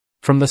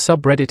From the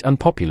subreddit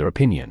Unpopular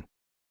Opinion.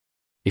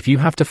 If you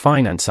have to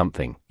finance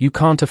something, you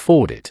can't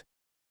afford it.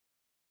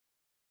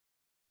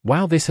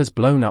 Wow, this has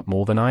blown up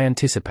more than I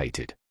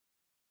anticipated.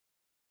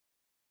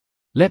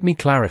 Let me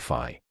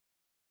clarify.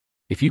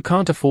 If you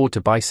can't afford to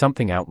buy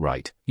something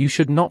outright, you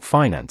should not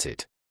finance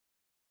it.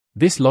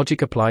 This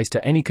logic applies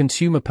to any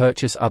consumer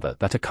purchase other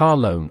than a car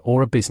loan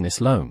or a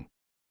business loan.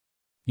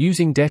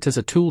 Using debt as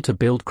a tool to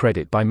build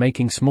credit by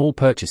making small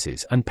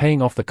purchases and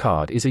paying off the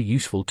card is a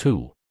useful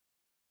tool.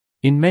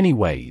 In many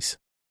ways.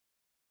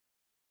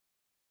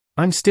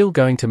 I'm still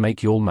going to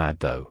make you all mad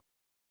though.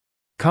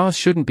 Cars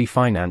shouldn't be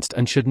financed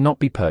and should not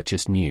be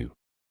purchased new.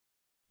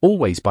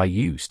 Always buy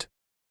used.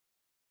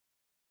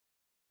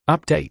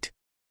 Update.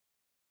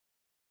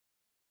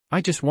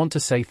 I just want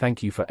to say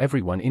thank you for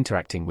everyone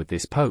interacting with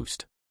this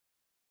post.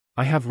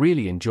 I have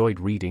really enjoyed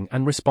reading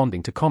and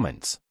responding to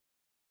comments.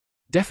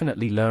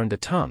 Definitely learned a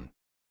ton.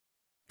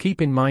 Keep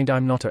in mind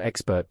I'm not an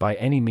expert by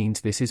any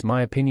means. This is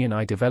my opinion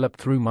I developed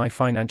through my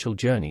financial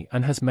journey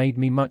and has made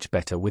me much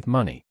better with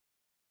money.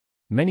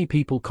 Many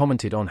people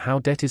commented on how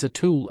debt is a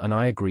tool and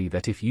I agree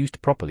that if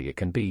used properly it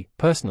can be.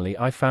 Personally,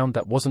 I found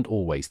that wasn't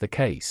always the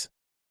case.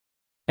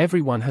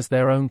 Everyone has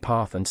their own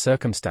path and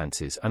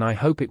circumstances and I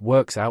hope it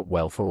works out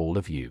well for all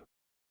of you.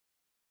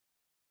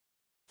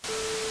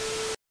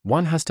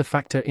 One has to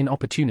factor in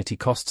opportunity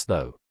costs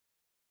though.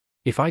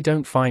 If I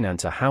don't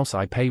finance a house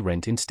I pay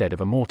rent instead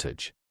of a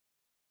mortgage.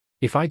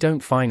 If I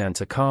don't finance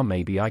a car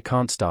maybe I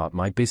can't start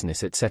my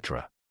business,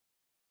 etc.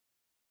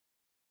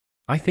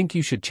 I think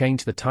you should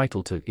change the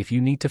title to if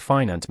you need to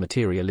finance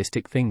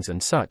materialistic things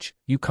and such,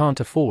 you can't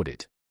afford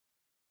it.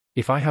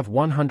 If I have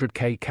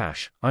 100k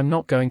cash, I'm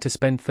not going to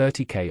spend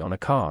 30k on a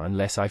car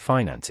unless I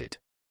finance it.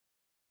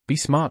 Be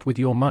smart with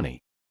your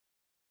money.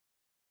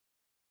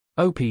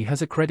 OP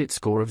has a credit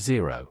score of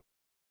 0.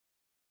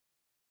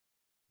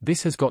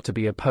 This has got to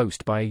be a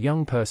post by a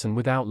young person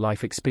without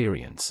life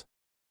experience.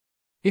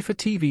 If a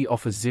TV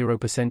offers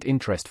 0%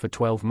 interest for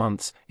 12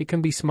 months, it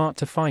can be smart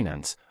to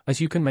finance,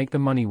 as you can make the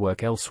money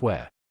work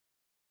elsewhere.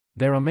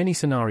 There are many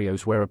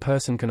scenarios where a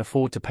person can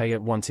afford to pay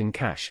at once in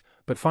cash,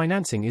 but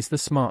financing is the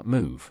smart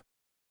move.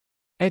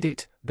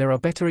 Edit, there are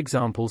better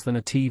examples than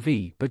a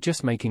TV, but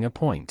just making a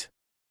point.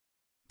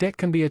 Debt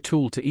can be a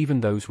tool to even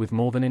those with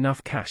more than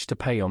enough cash to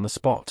pay on the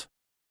spot.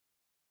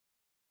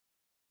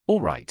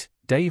 Alright,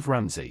 Dave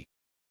Ramsey.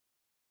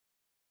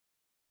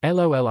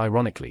 LOL.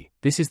 Ironically,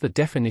 this is the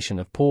definition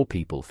of poor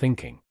people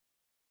thinking.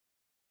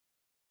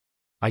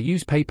 I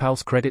use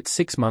PayPal's credit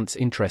 6 months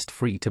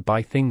interest-free to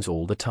buy things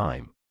all the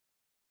time.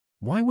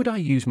 Why would I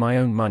use my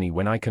own money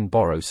when I can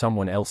borrow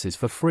someone else's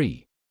for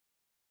free?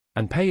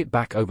 And pay it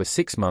back over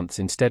 6 months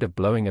instead of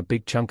blowing a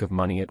big chunk of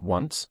money at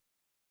once?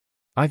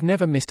 I've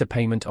never missed a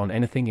payment on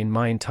anything in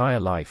my entire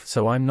life,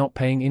 so I'm not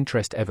paying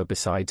interest ever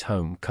besides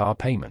home car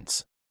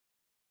payments.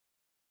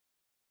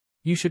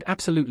 You should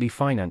absolutely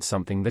finance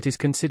something that is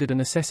considered a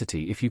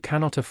necessity if you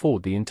cannot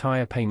afford the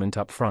entire payment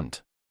up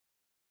front.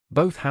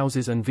 Both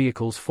houses and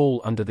vehicles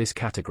fall under this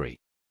category.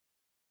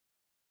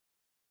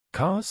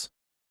 Cars?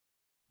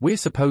 We're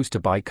supposed to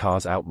buy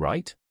cars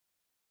outright?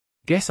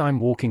 Guess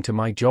I'm walking to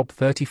my job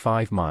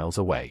 35 miles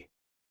away.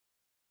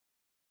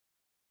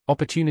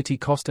 Opportunity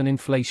cost and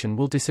inflation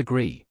will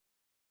disagree.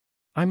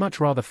 I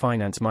much rather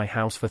finance my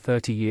house for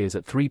 30 years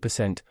at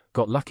 3%,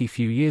 got lucky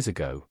few years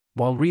ago,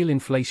 while real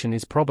inflation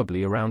is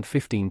probably around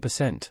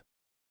 15%.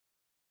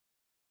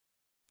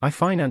 I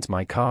finance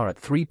my car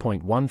at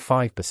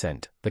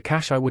 3.15%, the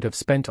cash I would have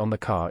spent on the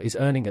car is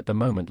earning at the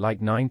moment like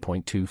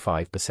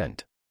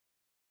 9.25%.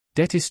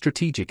 Debt is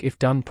strategic if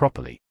done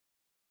properly.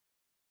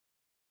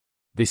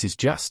 This is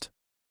just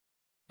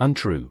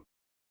untrue.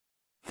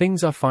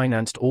 Things are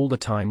financed all the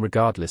time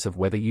regardless of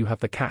whether you have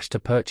the cash to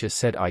purchase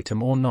said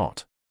item or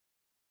not.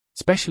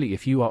 Especially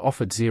if you are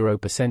offered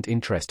 0%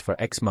 interest for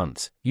X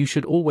months, you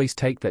should always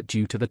take that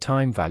due to the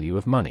time value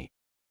of money.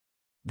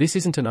 This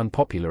isn't an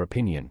unpopular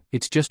opinion,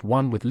 it's just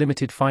one with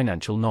limited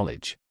financial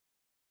knowledge.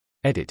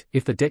 Edit,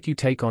 if the debt you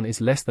take on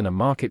is less than a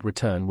market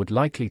return would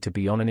likely to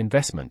be on an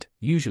investment,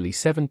 usually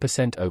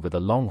 7% over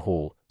the long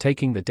haul,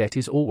 taking the debt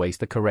is always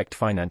the correct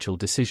financial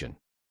decision.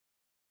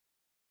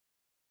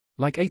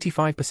 Like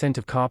 85%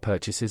 of car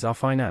purchases are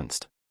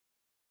financed.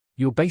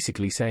 You're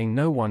basically saying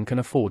no one can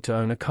afford to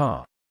own a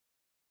car.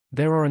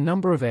 There are a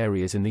number of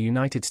areas in the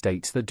United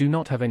States that do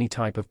not have any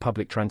type of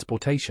public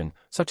transportation,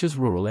 such as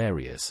rural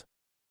areas.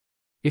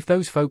 If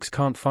those folks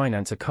can't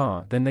finance a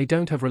car, then they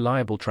don't have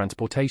reliable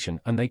transportation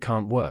and they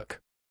can't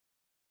work.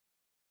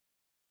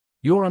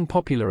 Your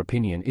unpopular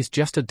opinion is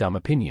just a dumb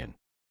opinion.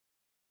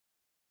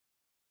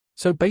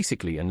 So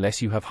basically,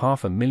 unless you have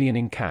 $500,000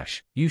 in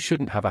cash, you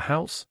shouldn't have a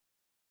house?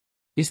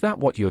 Is that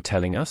what you're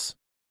telling us?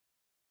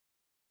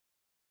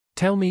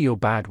 Tell me you're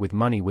bad with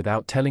money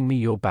without telling me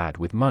you're bad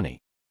with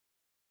money.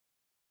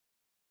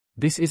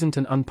 This isn't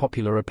an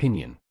unpopular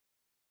opinion.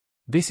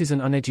 This is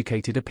an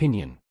uneducated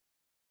opinion.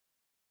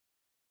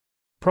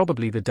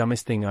 Probably the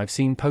dumbest thing I've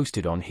seen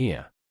posted on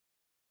here.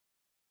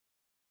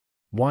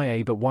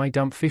 But why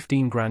dump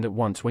 15 grand at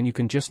once when you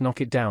can just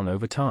knock it down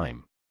over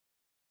time?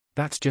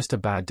 That's just a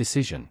bad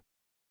decision.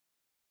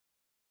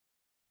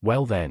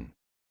 Well then.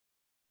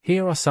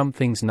 Here are some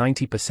things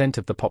 90%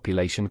 of the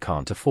population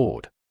can't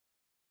afford.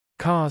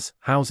 Cars,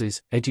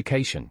 houses,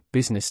 education,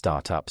 business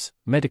startups,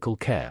 medical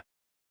care.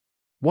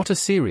 What a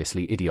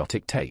seriously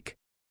idiotic take.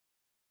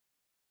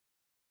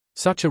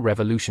 Such a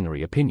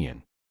revolutionary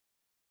opinion.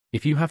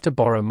 If you have to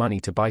borrow money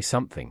to buy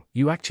something,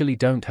 you actually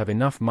don't have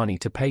enough money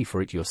to pay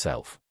for it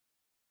yourself.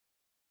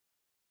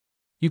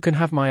 You can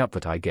have my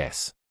upvote, I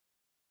guess.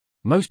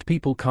 Most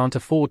people can't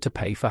afford to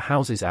pay for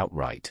houses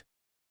outright.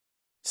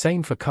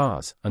 Same for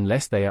cars,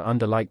 unless they are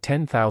under like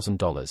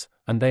 $10,000,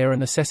 and they are a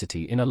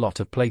necessity in a lot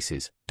of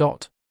places.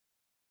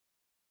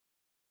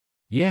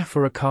 Yeah,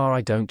 for a car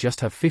I don't just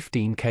have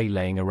 $15K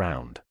laying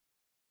around.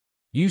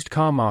 Used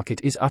car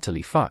market is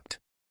utterly fucked.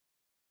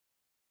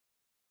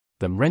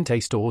 Them rent-a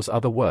stores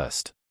are the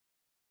worst.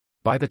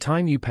 By the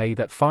time you pay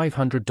that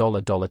 $500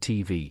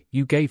 TV,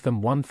 you gave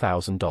them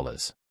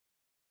 $1,000.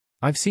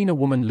 I've seen a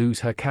woman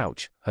lose her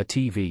couch, her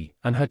TV,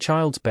 and her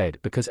child's bed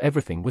because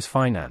everything was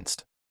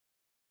financed.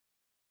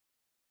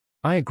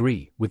 I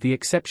agree, with the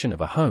exception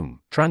of a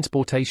home,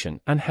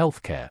 transportation, and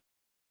healthcare.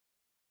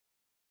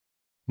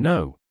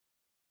 No.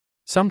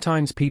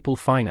 Sometimes people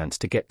finance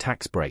to get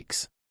tax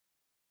breaks.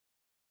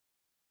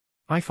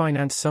 I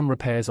finance some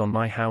repairs on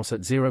my house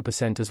at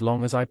 0% as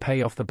long as I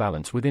pay off the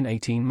balance within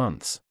 18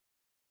 months.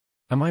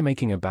 Am I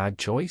making a bad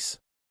choice?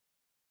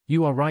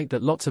 You are right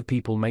that lots of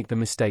people make the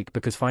mistake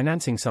because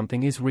financing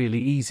something is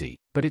really easy,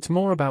 but it's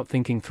more about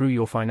thinking through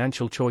your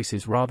financial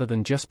choices rather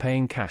than just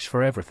paying cash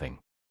for everything.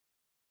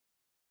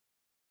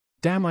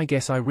 Damn, I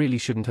guess I really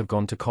shouldn't have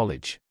gone to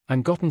college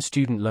and gotten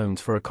student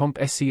loans for a Comp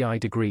SCI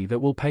degree that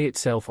will pay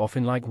itself off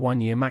in like 1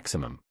 year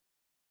maximum.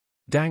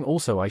 Dang,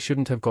 also I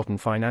shouldn't have gotten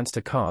financed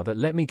a car that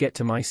let me get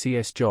to my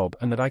CS job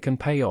and that I can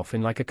pay off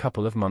in like a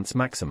couple of months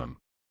maximum.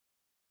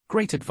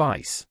 Great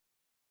advice.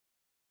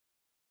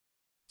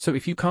 So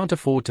if you can't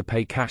afford to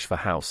pay cash for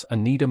house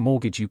and need a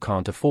mortgage, you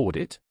can't afford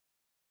it?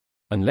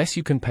 Unless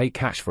you can pay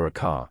cash for a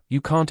car, you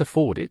can't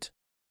afford it?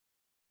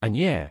 And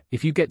yeah,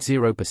 if you get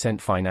 0%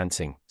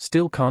 financing,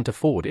 still can't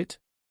afford it?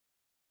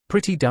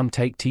 Pretty dumb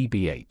take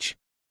TBH.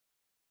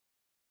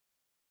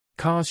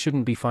 Cars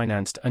shouldn't be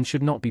financed and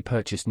should not be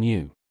purchased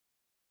new.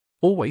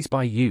 Always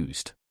buy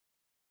used.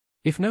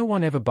 If no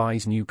one ever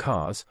buys new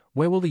cars,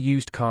 where will the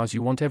used cars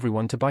you want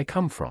everyone to buy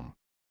come from?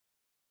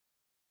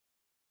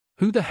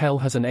 Who the hell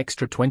has an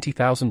extra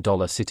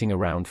 $20,000 sitting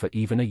around for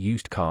even a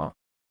used car?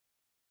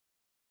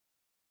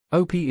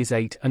 OP is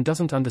 8 and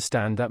doesn't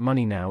understand that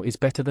money now is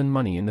better than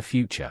money in the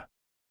future.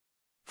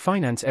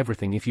 Finance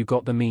everything if you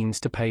got the means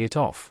to pay it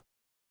off.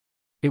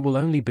 It will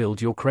only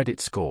build your credit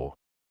score.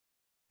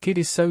 Kid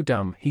is so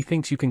dumb he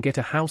thinks you can get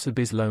a house a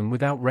biz loan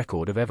without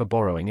record of ever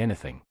borrowing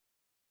anything.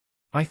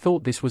 I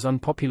thought this was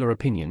unpopular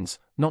opinions,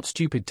 not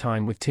stupid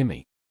time with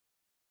Timmy.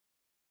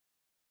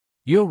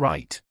 You're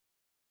right.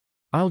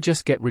 I'll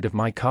just get rid of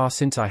my car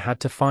since I had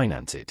to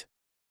finance it.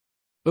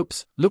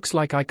 Oops, looks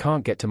like I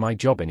can't get to my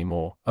job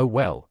anymore. Oh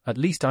well, at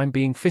least I'm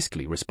being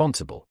fiscally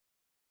responsible.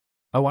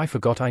 Oh, I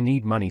forgot I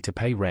need money to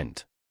pay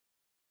rent.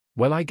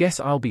 Well, I guess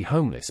I'll be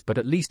homeless, but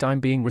at least I'm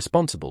being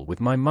responsible with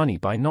my money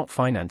by not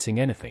financing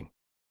anything.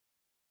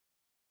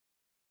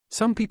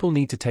 Some people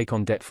need to take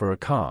on debt for a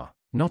car.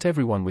 Not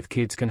everyone with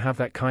kids can have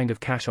that kind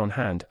of cash on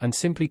hand and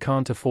simply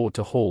can't afford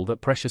to haul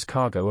that precious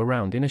cargo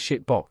around in a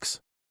shit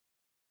box.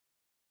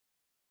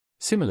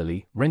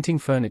 Similarly, renting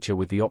furniture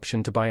with the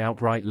option to buy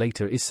outright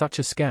later is such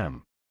a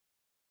scam.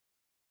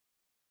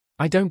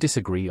 I don't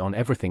disagree on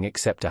everything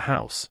except a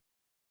house.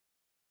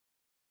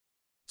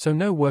 So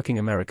no working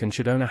American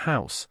should own a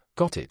house,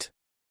 got it?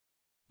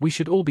 We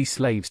should all be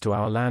slaves to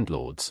our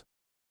landlords.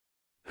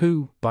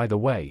 Who, by the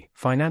way,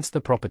 finance the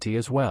property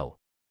as well.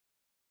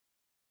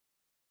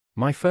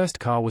 My first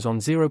car was on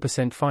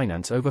 0%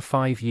 finance over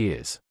 5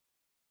 years.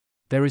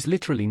 There is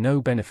literally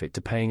no benefit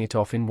to paying it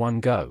off in one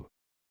go.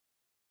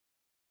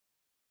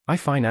 I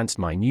financed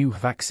my new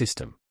HVAC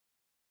system.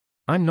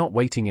 I'm not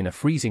waiting in a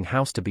freezing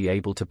house to be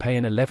able to pay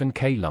an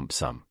 $11K lump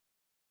sum.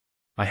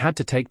 I had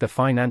to take the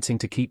financing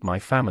to keep my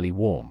family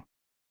warm.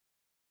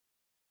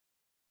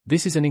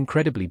 This is an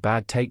incredibly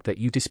bad take that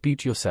you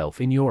dispute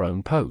yourself in your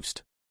own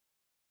post.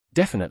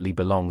 Definitely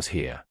belongs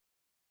here.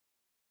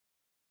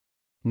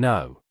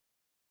 No.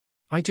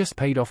 I just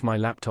paid off my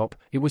laptop.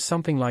 It was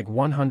something like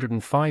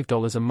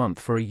 $105 a month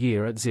for a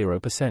year at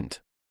 0%.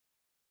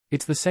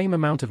 It's the same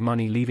amount of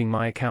money leaving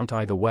my account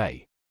either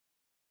way.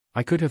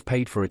 I could have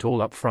paid for it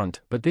all up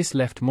front, but this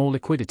left more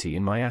liquidity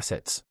in my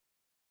assets.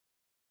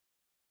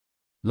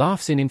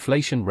 Laughs in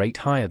inflation rate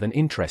higher than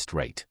interest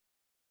rate.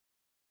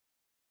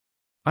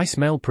 I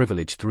smell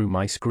privilege through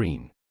my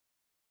screen.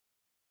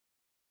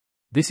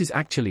 This is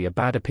actually a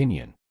bad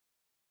opinion.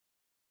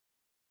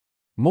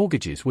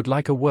 Mortgages would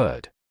like a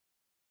word.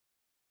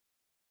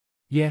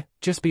 Yeah,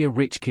 just be a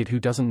rich kid who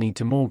doesn't need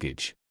to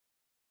mortgage.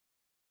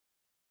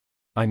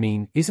 I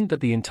mean, isn't that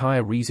the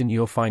entire reason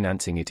you're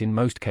financing it in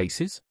most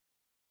cases?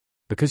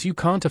 Because you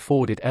can't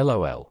afford it,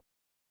 lol.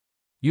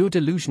 You're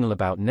delusional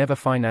about never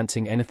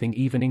financing anything,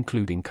 even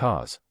including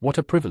cars. What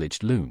a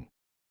privileged loon.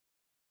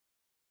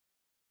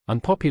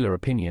 Unpopular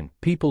opinion: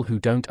 people who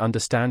don't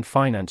understand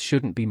finance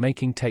shouldn't be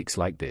making takes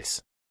like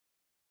this.